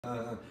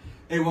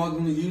Hey,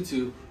 welcome to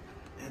YouTube.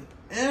 And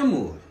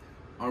Emily,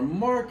 our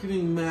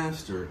marketing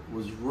master,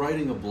 was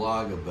writing a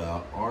blog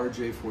about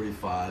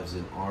RJ45s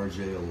and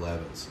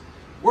RJ11s.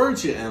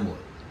 Weren't you, Emily?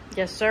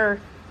 Yes, sir.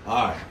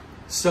 All right.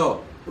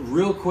 So,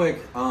 real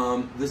quick,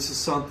 this is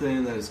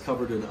something that is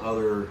covered in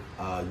other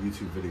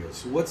YouTube videos.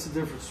 So, what's the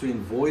difference between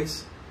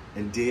voice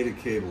and data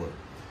cabling?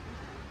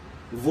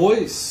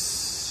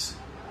 Voice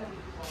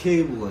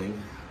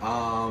cabling,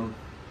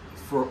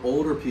 for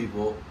older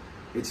people,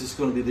 it's just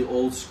going to be the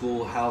old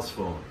school house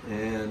phone,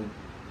 and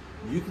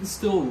you can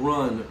still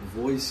run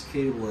voice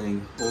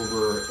cabling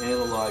over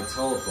analog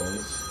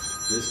telephones.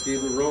 Just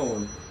keep it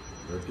rolling.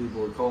 There are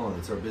people are calling.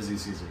 It's our busy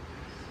season.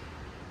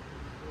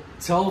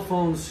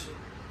 Telephones,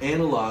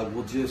 analog,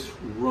 will just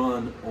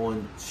run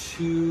on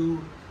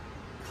two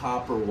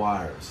copper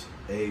wires,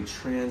 a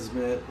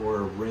transmit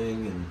or a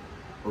ring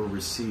or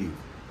receive.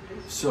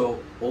 So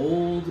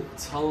old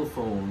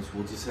telephones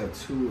will just have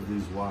two of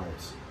these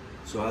wires.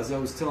 So as I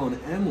was telling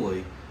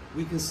Emily,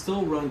 we can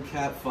still run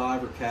Cat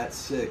 5 or Cat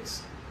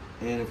 6,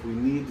 and if we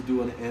need to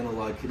do an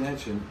analog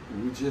connection,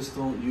 we just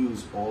don't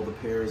use all the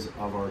pairs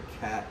of our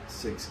Cat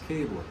 6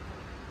 cabling.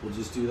 We'll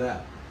just do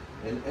that.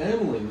 And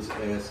Emily was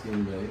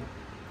asking me,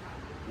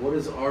 what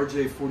is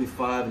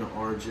RJ45 and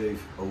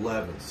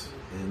RJ11s?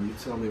 And you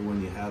tell me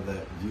when you have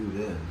that viewed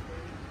in.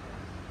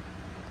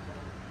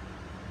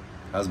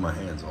 How's my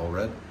hands, all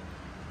red?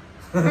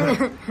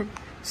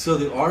 So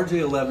the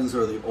RJ11s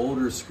are the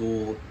older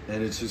school,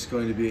 and it's just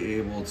going to be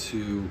able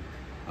to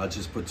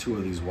just put two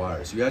of these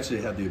wires. You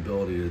actually have the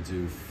ability to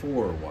do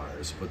 4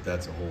 wires, but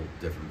that's a whole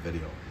different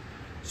video.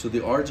 So the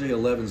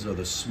RJ11s are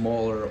the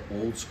smaller,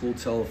 old school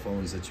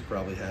telephones that you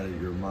probably had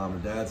at your mom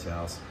and dad's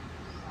house.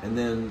 And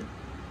then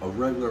a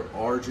regular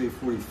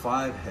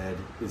RJ45 head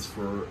is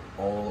for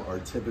all our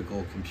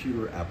typical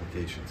computer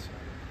applications.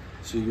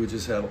 So you would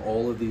just have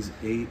all of these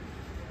 8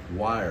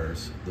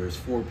 wires. There's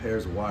 4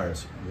 pairs of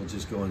wires. We'll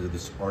just go into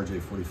this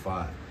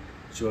RJ45.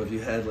 So if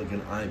you had like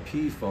an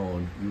IP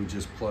phone, you would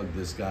just plug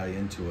this guy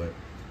into it,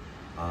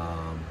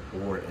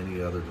 or any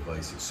other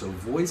devices. So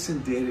voice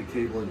and data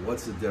cabling,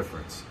 what's the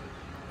difference?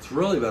 It's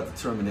really about the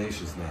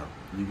terminations now.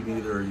 You can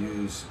either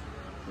use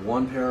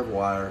 1 pair of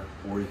wire,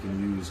 or you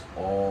can use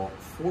all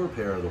 4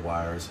 pair of the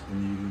wires,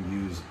 and you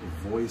can use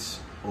voice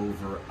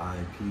over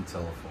IP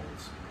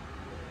telephones.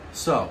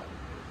 So,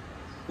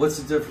 what's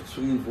the difference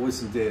between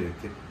voice and data,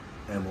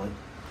 Emily?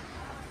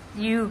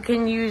 You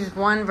can use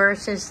 1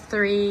 versus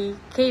 3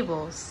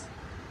 cables.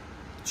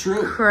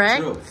 True.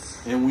 Correct? True.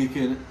 And we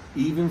can,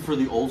 even for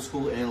the old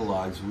school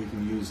analogs, we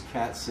can use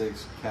Cat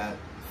 6, Cat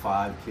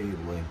 5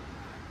 cabling,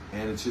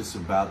 and it's just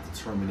about the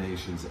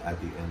terminations at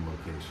the end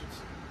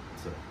locations.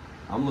 So,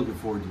 I'm looking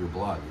forward to your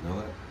blog, you know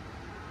that?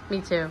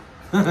 Me too.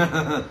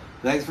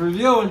 Thanks for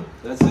reviewing.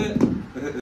 That's it.